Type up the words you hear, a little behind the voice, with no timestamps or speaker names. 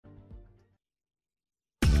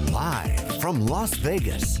From Las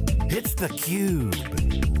Vegas, it's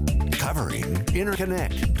theCUBE. Covering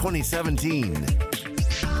Interconnect 2017.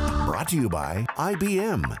 Brought to you by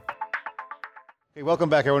IBM. Hey, welcome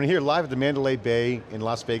back everyone. Here live at the Mandalay Bay in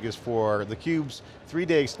Las Vegas for theCUBE's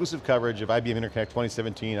 3-day exclusive coverage of IBM Interconnect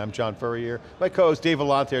 2017. I'm John Furrier. My co-host Dave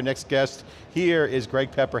Vellante, our next guest here is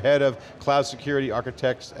Greg Pepper, Head of Cloud Security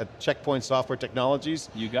Architects at Checkpoint Software Technologies.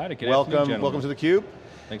 You got it, good welcome, afternoon, welcome to theCUBE.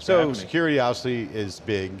 Thanks for having me. Security obviously is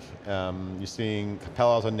big. You're seeing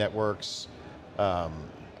Palo Alto Networks,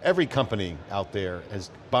 every company out there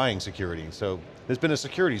is buying security, so there's been a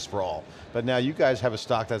security sprawl. But now you guys have a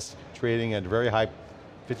stock that's trading at a very high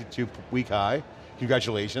 52-week high.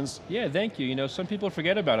 Congratulations. Yeah, thank you. You know, some people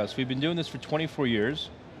forget about us. We've been doing this for 24 years.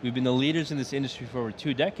 We've been the leaders in this industry for over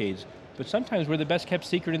 2 decades, but sometimes we're the best kept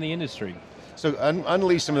secret in the industry. So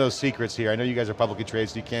unleash some of those secrets here. I know you guys are publicly traded,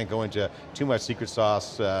 so you can't go into too much secret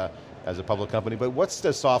sauce as a public company, but what's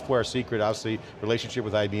the software secret? Obviously, relationship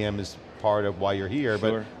with IBM is part of why you're here,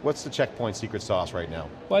 sure. But what's the Checkpoint secret sauce right now?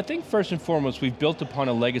 Well, I think first and foremost, we've built upon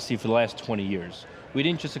a legacy for the last 20 years. We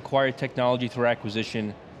didn't just acquire technology through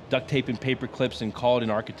acquisition, duct tape and paper clips and call it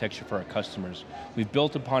an architecture for our customers. We've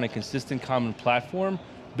built upon a consistent common platform,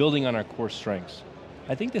 building on our core strengths.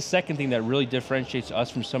 I think the second thing that really differentiates us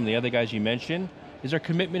from some of the other guys you mentioned is our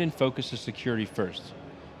commitment and focus to security first.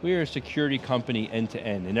 We are a security company end to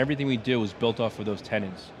end, and everything we do is built off of those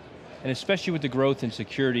tenets. And especially with the growth in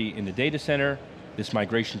security in the data center, this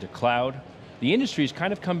migration to cloud, the industry's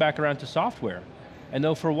kind of come back around to software. And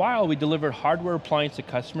though for a while we delivered hardware appliance to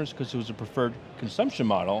customers because it was a preferred consumption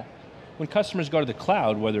model, when customers go to the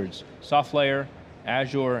cloud, whether it's SoftLayer,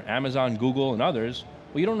 Azure, Amazon, Google, and others,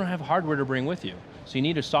 well, you don't have hardware to bring with you. So you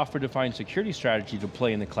need a software-defined security strategy to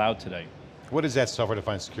play in the cloud today. What is that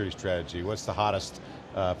software-defined security strategy? What's the hottest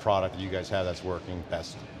product that you guys have that's working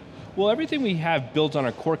best? Well, everything we have builds on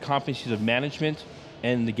our core competencies of management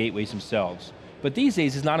and the gateways themselves. But these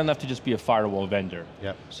days, it's not enough to just be a firewall vendor.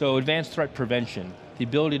 Yep. So advanced threat prevention, the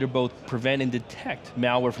ability to both prevent and detect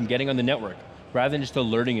malware from getting on the network, rather than just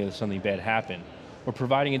alerting it if something bad happened, or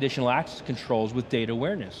providing additional access controls with data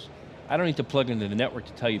awareness. I don't need to plug into the network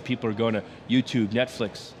to tell you people are going to YouTube,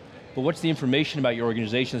 Netflix, but what's the information about your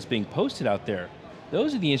organization that's being posted out there?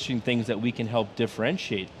 Those are the interesting things that we can help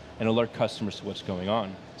differentiate and alert customers to what's going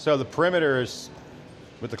on. So the perimeters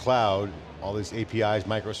with the cloud, all these APIs,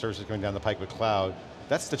 microservices going down the pike with cloud,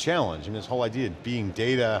 that's the challenge. I mean, this whole idea of being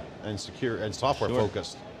data and secure and software sure.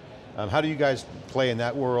 focused. How do you guys play in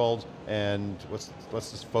that world, and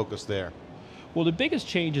what's this focus there? Well, the biggest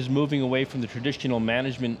change is moving away from the traditional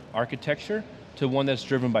management architecture to one that's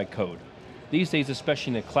driven by code. These days,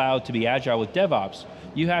 especially in the cloud, to be agile with DevOps,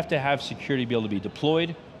 you have to have security be able to be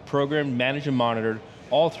deployed, programmed, managed, and monitored,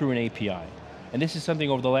 all through an API. And this is something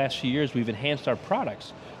over the last few years we've enhanced our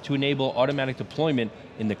products to enable automatic deployment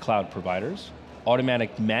in the cloud providers,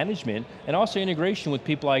 automatic management, and also integration with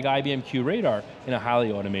people like IBM QRadar in a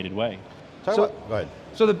highly automated way. Go ahead.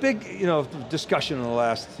 So the big discussion in the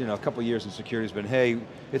last couple of years in security has been, hey,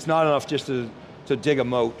 it's not enough just to dig a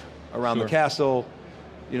moat around sure. the castle.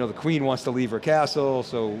 The queen wants to leave her castle,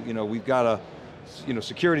 so we've got to,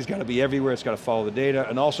 security's got to be everywhere, it's got to follow the data,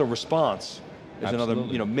 and also response is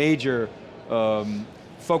Absolutely. another major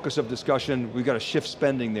focus of discussion. We've got to shift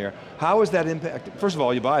spending there. How has that impacted, first of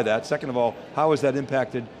all, you buy that, second of all, how has that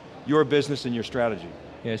impacted your business and your strategy?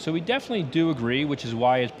 Yeah, so we definitely do agree, which is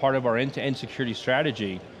why as part of our end-to-end security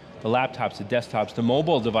strategy, the laptops, the desktops, the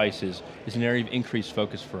mobile devices is an area of increased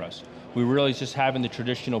focus for us. We realize just having the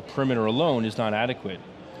traditional perimeter alone is not adequate.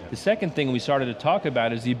 Yeah. The second thing we started to talk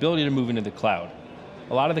about is the ability to move into the cloud.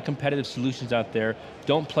 A lot of the competitive solutions out there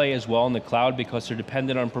don't play as well in the cloud because they're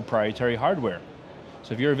dependent on proprietary hardware.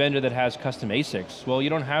 So if you're a vendor that has custom ASICs, well,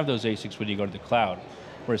 you don't have those ASICs when you go to the cloud.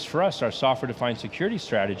 Whereas for us, our software-defined security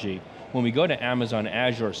strategy, when we go to Amazon,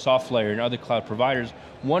 Azure, SoftLayer, and other cloud providers,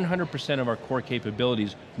 100% of our core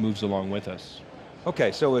capabilities moves along with us.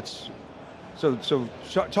 Okay, so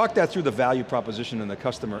talk that through the value proposition and the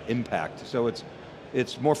customer impact. So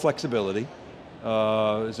it's more flexibility.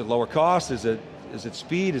 Is it lower cost? Is it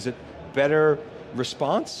speed? Is it better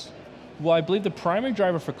response? Well, I believe the primary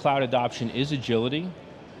driver for cloud adoption is agility.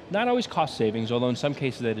 Not always cost savings, although in some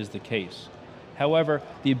cases that is the case. However,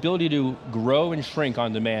 the ability to grow and shrink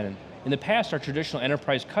on demand. In the past, our traditional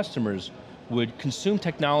enterprise customers would consume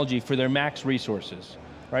technology for their max resources.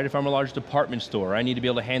 Right, if I'm a large department store, I need to be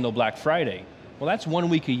able to handle Black Friday. Well, that's 1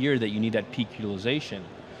 week a year that you need that peak utilization.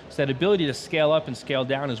 So that ability to scale up and scale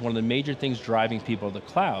down is one of the major things driving people to the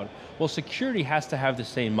cloud. Well, security has to have the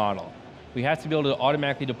same model. We have to be able to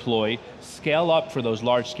automatically deploy, scale up for those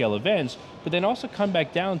large scale events, but then also come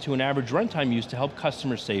back down to an average runtime use to help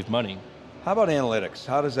customers save money. How about analytics?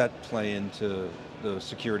 How does that play into the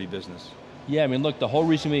security business? Yeah, I mean, look, the whole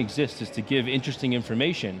reason we exist is to give interesting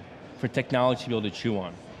information for technology to be able to chew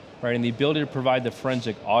on, right? And the ability to provide the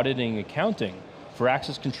forensic auditing, accounting for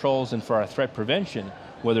access controls and for our threat prevention,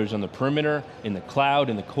 whether it's on the perimeter, in the cloud,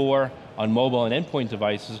 in the core, on mobile and endpoint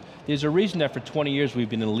devices. There's a reason that for 20 years we've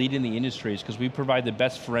been a lead in the industry is because we provide the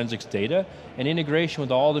best forensics data and integration with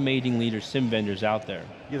all the major leader SIM vendors out there.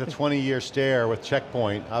 You have a 20-year stare with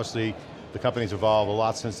Checkpoint. Obviously, the company's evolved a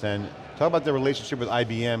lot since then. Talk about the relationship with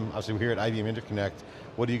IBM. Obviously, we're here at IBM Interconnect.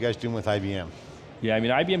 What are you guys doing with IBM? Yeah, I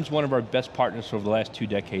mean, IBM's one of our best partners over the last 2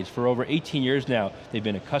 decades. For over 18 years now, they've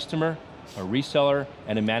been a customer, a reseller,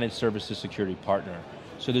 and a managed services security partner.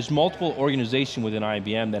 So there's multiple organizations within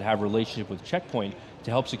IBM that have a relationship with Checkpoint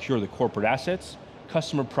to help secure the corporate assets,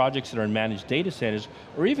 customer projects that are in managed data centers,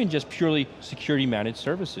 or even just purely security managed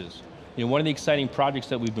services. You know, one of the exciting projects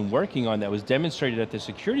that we've been working on that was demonstrated at the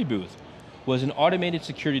security booth was an automated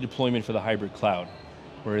security deployment for the hybrid cloud,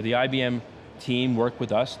 where the IBM team worked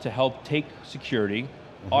with us to help take security,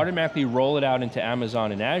 automatically roll it out into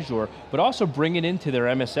Amazon and Azure, but also bring it into their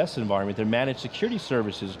MSS environment, their managed security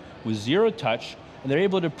services with zero touch, and they're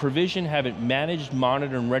able to provision, have it managed,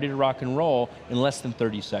 monitored, and ready to rock and roll in less than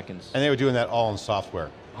 30 seconds. And they were doing that all in software.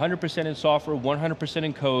 100% in software, 100%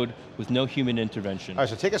 in code, with no human intervention. All right,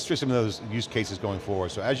 so take us through some of those use cases going forward.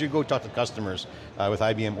 So as you go talk to customers with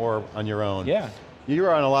IBM or on your own, yeah.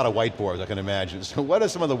 You're on a lot of whiteboards, I can imagine. So what are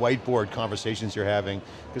some of the whiteboard conversations you're having?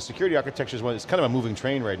 Because security architecture is it's kind of a moving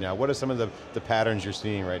train right now. What are some of the patterns you're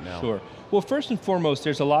seeing right now? Sure. Well, first and foremost,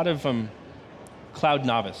 there's a lot of cloud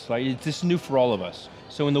novice, right? This is new for all of us.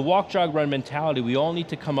 So in the walk, jog, run mentality, we all need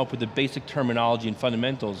to come up with the basic terminology and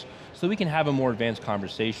fundamentals so we can have a more advanced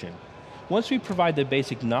conversation. Once we provide the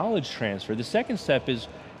basic knowledge transfer, the second step is,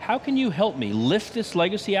 how can you help me lift this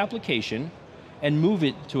legacy application and move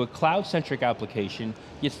it to a cloud-centric application,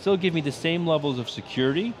 yet still give me the same levels of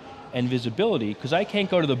security and visibility, because I can't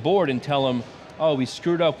go to the board and tell them, oh, we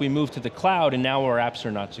screwed up, we moved to the cloud, and now our apps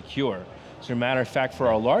are not secure. As a matter of fact, for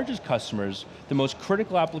our largest customers, the most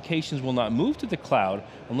critical applications will not move to the cloud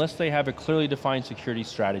unless they have a clearly defined security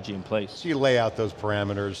strategy in place. So you lay out those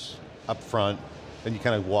parameters up front, and you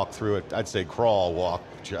kind of walk through it. I'd say crawl, walk,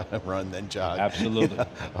 jog, run, then jog. Absolutely. You know,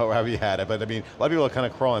 or however you had it, but I mean, a lot of people are kind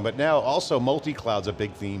of crawling, but now also multi-cloud's a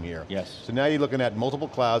big theme here. Yes. So now you're looking at multiple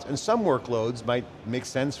clouds, and some workloads might make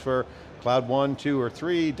sense for cloud 1, 2, or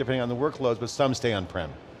 3, depending on the workloads, but some stay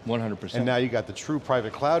on-prem. 100%. And now you got the true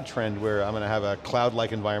private cloud trend where I'm going to have a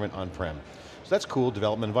cloud-like environment on-prem. So that's cool,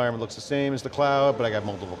 development environment looks the same as the cloud, but I got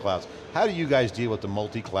multiple clouds. How do you guys deal with the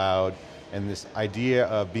multi-cloud and this idea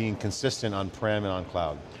of being consistent on-prem and on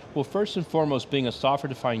cloud? Well, first and foremost, being a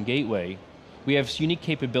software-defined gateway, we have unique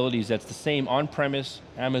capabilities that's the same on-premise,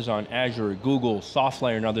 Amazon, Azure, Google,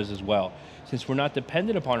 SoftLayer, and others as well. Since we're not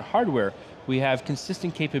dependent upon hardware, we have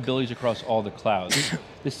consistent capabilities across all the clouds.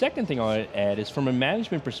 The second thing I'll add is from a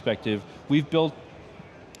management perspective, we've built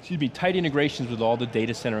tight integrations with all the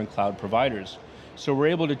data center and cloud providers. So we're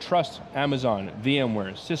able to trust Amazon,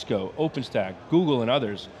 VMware, Cisco, OpenStack, Google, and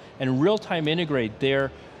others, and real-time integrate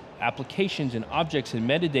their applications and objects and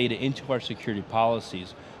metadata into our security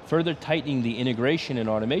policies, further tightening the integration and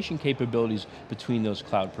automation capabilities between those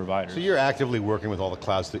cloud providers. So you're actively working with all the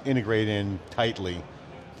clouds to integrate in tightly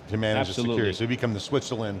to manage the security, so you become the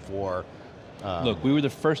Switzerland for... Look, we were the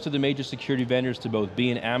first of the major security vendors to both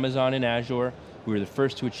be in Amazon and Azure. We were the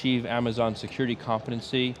first to achieve Amazon security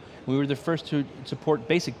competency. We were the first to support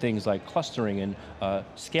basic things like clustering and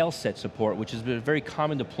scale set support, which is a very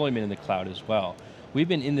common deployment in the cloud as well. We've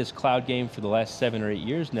been in this cloud game for the last 7 or 8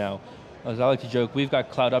 years now. As I like to joke, we've got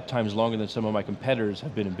cloud uptimes longer than some of my competitors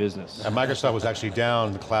have been in business. And Microsoft was actually down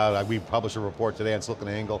in the cloud. We published a report today on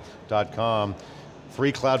SiliconANGLE.com.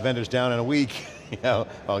 3 cloud vendors down in a week. You know,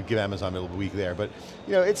 I'll give Amazon a little week there, but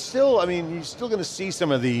you know, it's still, I mean, you're still going to see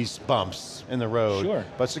some of these bumps in the road. Sure.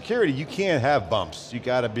 But security, you can't have bumps. You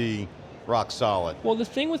got to be rock solid. Well, the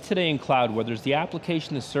thing with today in cloud, where there's the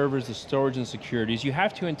application, the servers, the storage, and security, is you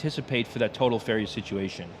have to anticipate for that total failure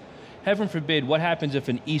situation. Heaven forbid, what happens if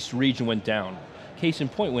an East region went down? Case in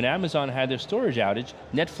point, when Amazon had their storage outage,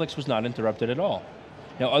 Netflix was not interrupted at all.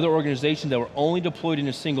 Now, other organizations that were only deployed in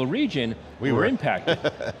a single region were impacted.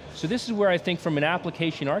 So this is where I think from an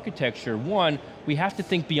application architecture, one, we have to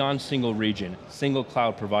think beyond single region, single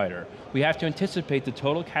cloud provider. We have to anticipate the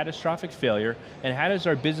total catastrophic failure, and how does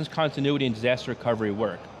our business continuity and disaster recovery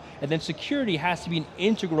work? And then security has to be an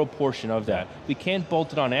integral portion of that. We can't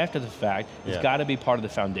bolt it on after the fact. It's got to be part of the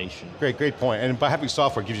foundation. Great point. And by having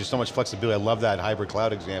software gives you so much flexibility. I love that hybrid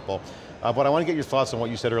cloud example. But I want to get your thoughts on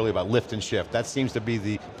what you said earlier about lift and shift. That seems to be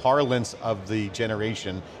the parlance of the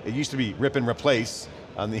generation. It used to be rip and replace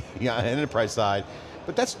on the enterprise side,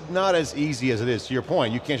 but that's not as easy as it is. To your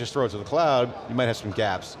point, you can't just throw it to the cloud, you might have some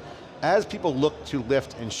gaps. As people look to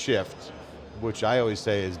lift and shift, which I always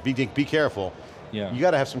say is be careful, you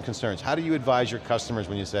got to have some concerns. How do you advise your customers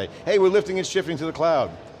when you say, hey, we're lifting and shifting to the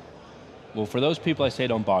cloud? Well, for those people I say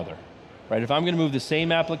don't bother. Right, if I'm going to move the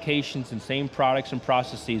same applications and same products and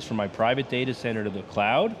processes from my private data center to the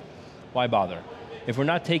cloud, why bother? If we're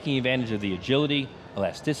not taking advantage of the agility,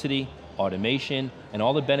 elasticity, automation, and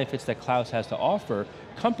all the benefits that cloud has to offer,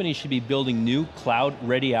 companies should be building new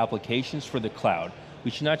cloud-ready applications for the cloud.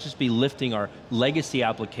 We should not just be lifting our legacy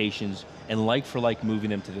applications and like for like moving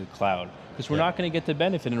them to the cloud, because we're not going to get the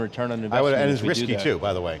benefit in return on investment. And it's risky too,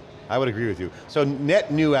 by the way. I would agree with you. So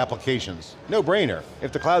net new applications, no brainer.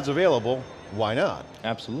 If the cloud's available, why not?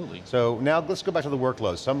 Absolutely. So now let's go back to the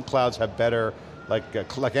workloads. Some clouds have better, like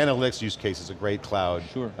analytics use case is a great cloud.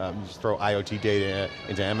 Sure. You just throw IoT data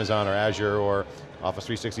into Amazon or Azure, or Office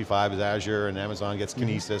 365 is Azure and Amazon gets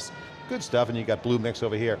Kinesis. Good stuff, and you got Blue Mix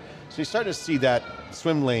over here. So you're starting to see that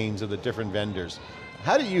swim lanes of the different vendors.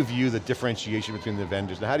 How do you view the differentiation between the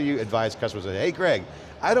vendors? And how do you advise customers that, hey Greg,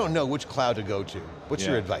 I don't know which cloud to go to. What's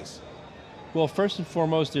your advice? Well, first and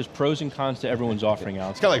foremost, there's pros and cons to everyone's offering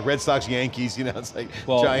out. It's kind of like Red Sox, Yankees, you know, it's like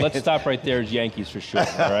well, giant. let's stop right there as Yankees for sure,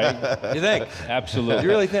 all right? You think? Absolutely. You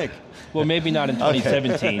really think? Well, maybe not in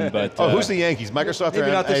 2017, but... who's the Yankees? Microsoft maybe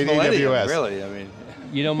or not this millennium, AWS? really, I mean.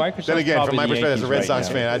 You know, Microsoft. Then again, from my the perspective as a Red Yankees Sox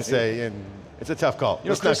right fan, now. I'd say it's a tough call. You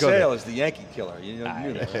know, Chris not go Sale there. is the Yankee killer. You knew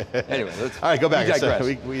that. Anyway, let's. All right, go back.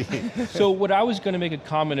 We digress. So what I was going to make a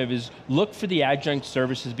comment of is look for the adjunct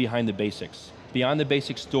services behind the basics, beyond the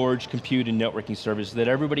basic storage, compute, and networking services that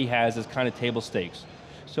everybody has as kind of table stakes.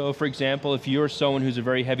 So for example, if you're someone who's a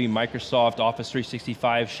very heavy Microsoft Office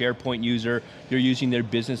 365 SharePoint user, you're using their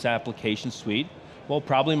business application suite, well,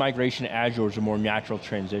 probably migration to Azure is a more natural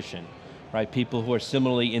transition. Right, people who are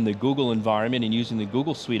similarly in the Google environment and using the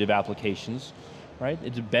Google suite of applications, right?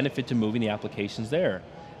 It's a benefit to moving the applications there.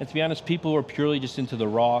 And to be honest, people who are purely just into the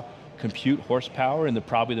raw compute horsepower and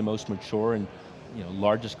probably the most mature and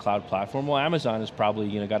largest cloud platform, well, Amazon has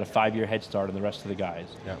probably got a 5-year head start on the rest of the guys.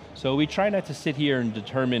 Yeah. So we try not to sit here and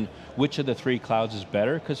determine which of the 3 clouds is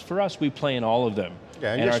better, because for us, we play in all of them.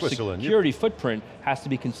 Yeah, and our security footprint has to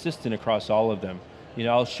be consistent across all of them.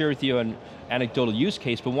 I'll share with you an anecdotal use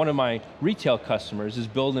case, but one of my retail customers is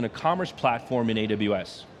building a commerce platform in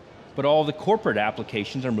AWS. But all the corporate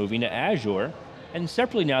applications are moving to Azure, and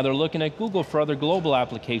separately now they're looking at Google for other global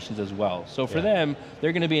applications as well. So for them,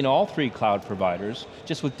 they're going to be in all 3 cloud providers,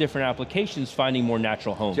 just with different applications finding more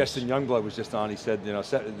natural homes. Justin Youngblood was just on, he said,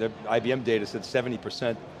 the IBM data said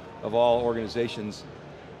 70% of all organizations,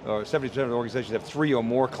 or 70% of the organizations have 3 or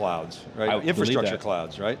more clouds, right? Infrastructure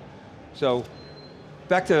clouds, right? So,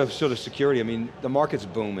 back to sort of security, I mean, the market's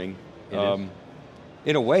booming.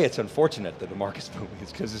 In a way, it's unfortunate that the market's booming.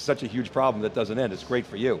 It's because it's such a huge problem that doesn't end. It's great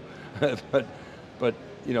for you. but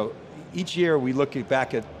each year we look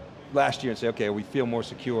back at last year and say, okay, we feel more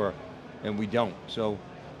secure, and we don't. So,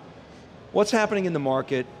 what's happening in the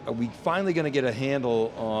market? Are we finally going to get a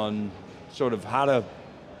handle on sort of how to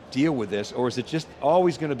deal with this, or is it just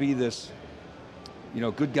always going to be this,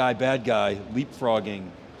 good guy, bad guy, leapfrogging,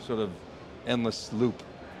 sort of endless loop?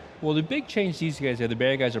 Well, the big change these guys are the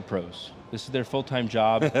bad guys are pros. This is their full-time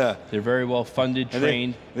job. They're very well funded,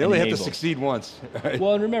 trained, they only have to succeed once. Right?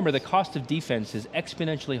 Well, and remember, the cost of defense is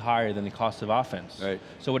exponentially higher than the cost of offense. Right.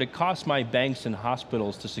 So what it costs my banks and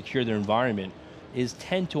hospitals to secure their environment is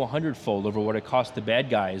 10 to 100-fold over what it costs the bad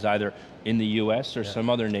guys, either in the US or some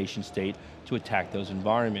other nation state, to attack those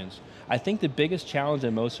environments. I think the biggest challenge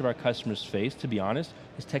that most of our customers face, to be honest,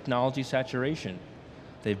 is technology saturation.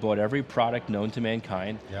 They've bought every product known to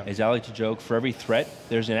mankind. As I like to joke, for every threat,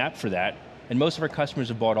 there's an app for that. And most of our customers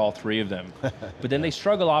have bought all 3 of them. But then they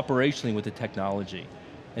struggle operationally with the technology.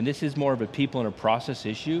 And this is more of a people and a process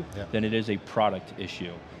issue than it is a product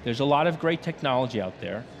issue. There's a lot of great technology out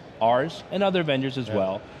there, ours and other vendors as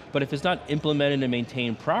well, but if it's not implemented and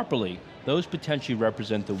maintained properly, those potentially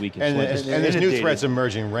represent the weakest links. And there's new threats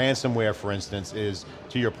emerging. Ransomware, for instance, is,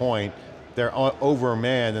 to your point, they're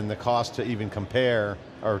overmanned, and the cost to even compare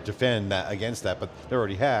or defend that against that, but they're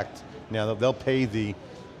already hacked. Now they'll pay the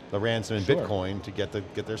ransom in Bitcoin to get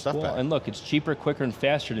their stuff back. And look, it's cheaper, quicker, and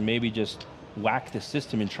faster to maybe just whack the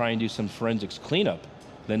system and try and do some forensics cleanup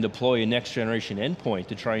then deploy a next generation endpoint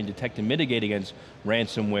to try and detect and mitigate against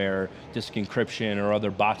ransomware, disk encryption, or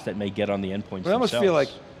other bots that may get on the endpoints But I almost themselves. feel like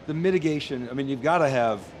the mitigation, I mean, you've got to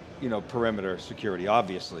have, perimeter security,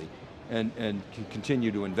 obviously, and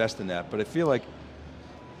continue to invest in that, but I feel like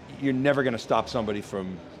you're never going to stop somebody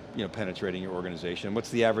from penetrating your organization.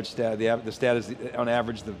 What's the average stat? The stat is, on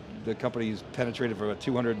average, the company's penetrated for about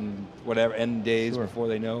 200 and whatever, N days before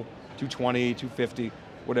they know, 220, 250,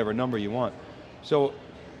 whatever number you want. So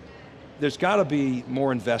there's got to be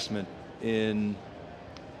more investment in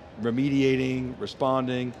remediating,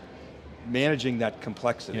 responding, managing that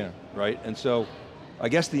complexity, right? And so I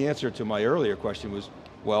guess the answer to my earlier question was,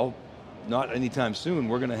 well, not anytime soon.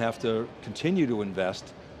 We're going to have to continue to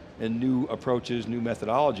invest in new approaches, new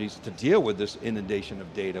methodologies to deal with this inundation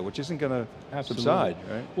of data, which isn't going to subside,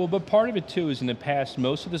 right? Well, but part of it too is in the past,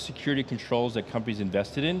 most of the security controls that companies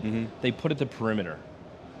invested in, they put at the perimeter.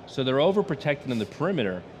 So they're overprotected on the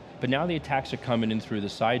perimeter, but now the attacks are coming in through the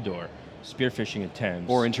side door, spear phishing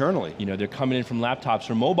attempts. Or internally. They're coming in from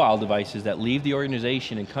laptops or mobile devices that leave the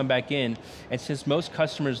organization and come back in, and since most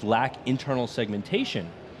customers lack internal segmentation,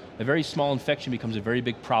 a very small infection becomes a very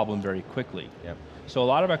big problem very quickly. Yep. So a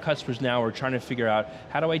lot of our customers now are trying to figure out,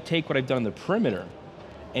 how do I take what I've done on the perimeter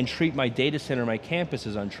and treat my data center, my campus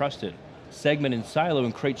as untrusted, segment and silo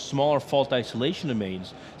and create smaller fault isolation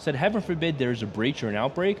domains, so that heaven forbid there's a breach or an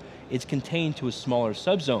outbreak, it's contained to a smaller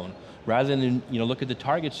subzone, rather than look at the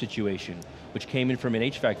target situation, which came in from an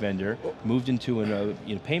HVAC vendor, moved into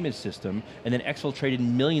a payment system, and then exfiltrated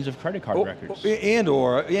millions of credit card records.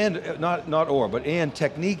 And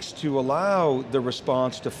techniques to allow the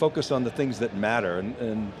response to focus on the things that matter.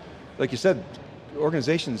 And like you said,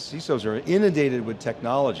 organizations, CISOs are inundated with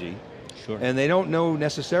technology, and they don't know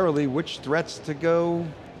necessarily which threats to go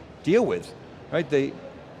deal with, right?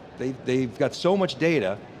 They've got so much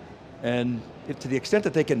data, and to the extent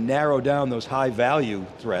that they can narrow down those high value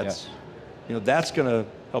threats, that's going to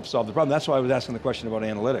help solve the problem. That's why I was asking the question about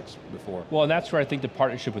analytics before. Well, and that's where I think the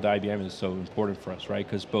partnership with IBM is so important for us, right?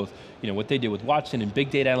 Because both, what they did with Watson and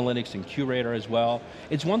big data analytics and QRadar as well,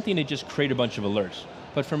 it's one thing to just create a bunch of alerts,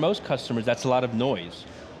 but for most customers, that's a lot of noise.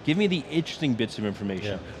 Give me the interesting bits of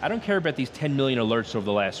information. I don't care about these 10 million alerts over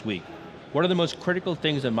the last week. What are the most critical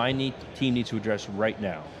things that my team needs to address right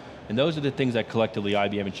now? And those are the things that collectively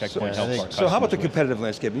IBM and Checkpoint help our customers. So how about the competitive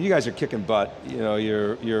landscape? You guys are kicking butt.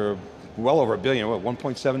 You're well over $1 billion, what,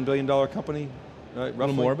 $1.7 billion company? Right, roughly? A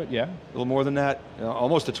little more, but yeah. A little more than that.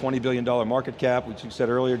 Almost a $20 billion market cap, which you said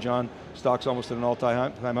earlier, John. Stock's almost at an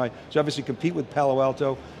all-time high. So obviously compete with Palo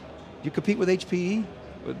Alto. You compete with HPE?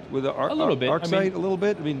 With a little bit. ArcSight, a little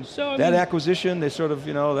bit? That acquisition, they sort of,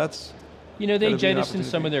 that's... they jettisoned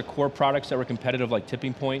some of their core products that were competitive, like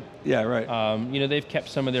Tipping Point. Yeah, right. They've kept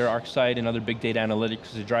some of their ArcSight and other big data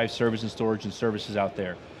analytics to drive servers and storage and services out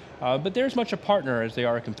there. But they're as much a partner as they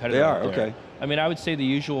are a competitor. They are, okay. I would say the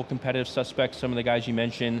usual competitive suspects, some of the guys you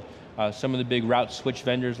mentioned, some of the big route switch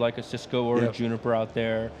vendors like a Cisco or a Juniper out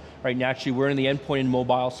there. Right, naturally, we're in the endpoint and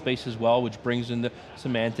mobile space as well, which brings in the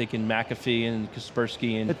Symantec and McAfee and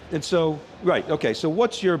Kaspersky. And so, right, okay, so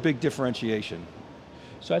what's your big differentiation?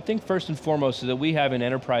 So I think first and foremost is that we have an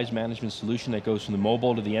enterprise management solution that goes from the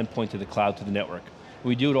mobile to the endpoint to the cloud to the network.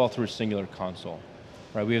 We do it all through a singular console.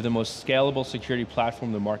 Right, we have the most scalable security platform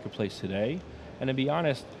in the marketplace today, and to be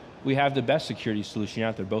honest, we have the best security solution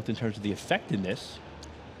out there, both in terms of the effectiveness,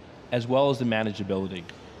 as well as the manageability.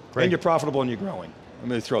 Great. And you're profitable and you're growing. I'm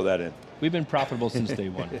going to throw that in. We've been profitable since day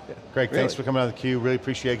one. Greg, thanks for coming on theCUBE, really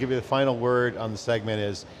appreciate it. I'll give you the final word on the segment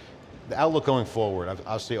is, the outlook going forward,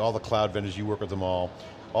 obviously all the cloud vendors, you work with them all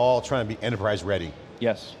trying to be enterprise ready.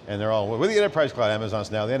 Yes. And they're all, with the enterprise cloud, Amazon's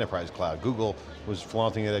now the enterprise cloud. Google was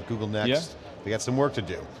flaunting it at Google Next. Yeah. They got some work to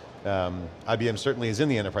do. IBM certainly is in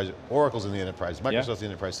the enterprise, Oracle's in the enterprise, Microsoft's in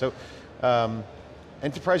the enterprise. So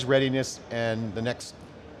enterprise readiness and the next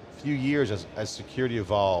few years as security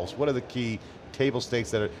evolves, what are the key table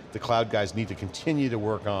stakes that the cloud guys need to continue to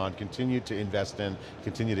work on, continue to invest in,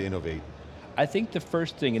 continue to innovate? I think the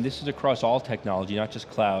first thing, and this is across all technology, not just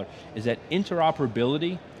cloud, is that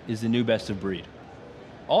interoperability is the new best of breed.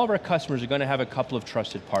 All of our customers are going to have a couple of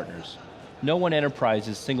trusted partners. No one enterprise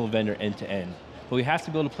is single vendor end to end, but we have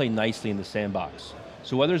to be able to play nicely in the sandbox.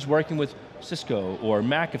 So whether it's working with Cisco or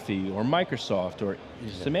McAfee or Microsoft or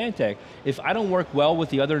Symantec, if I don't work well with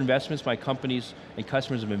the other investments my companies and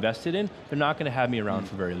customers have invested in, they're not going to have me around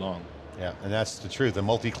for very long. Yeah, and that's the truth, the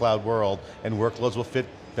multi-cloud world, and workloads will fit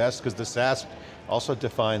best because the SaaS also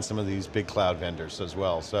defines some of these big cloud vendors as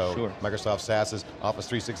well. So Microsoft SaaS is Office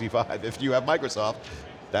 365. If you have Microsoft,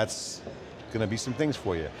 that's going to be some things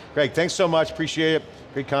for you. Greg, thanks so much, appreciate it.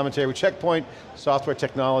 Great commentary with Checkpoint, Software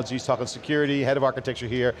Technologies, talking security, head of architecture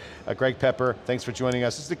here. Greg Pepper, thanks for joining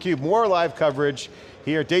us. This is theCUBE, more live coverage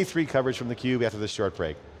here, day 3 coverage from theCUBE after this short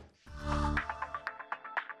break.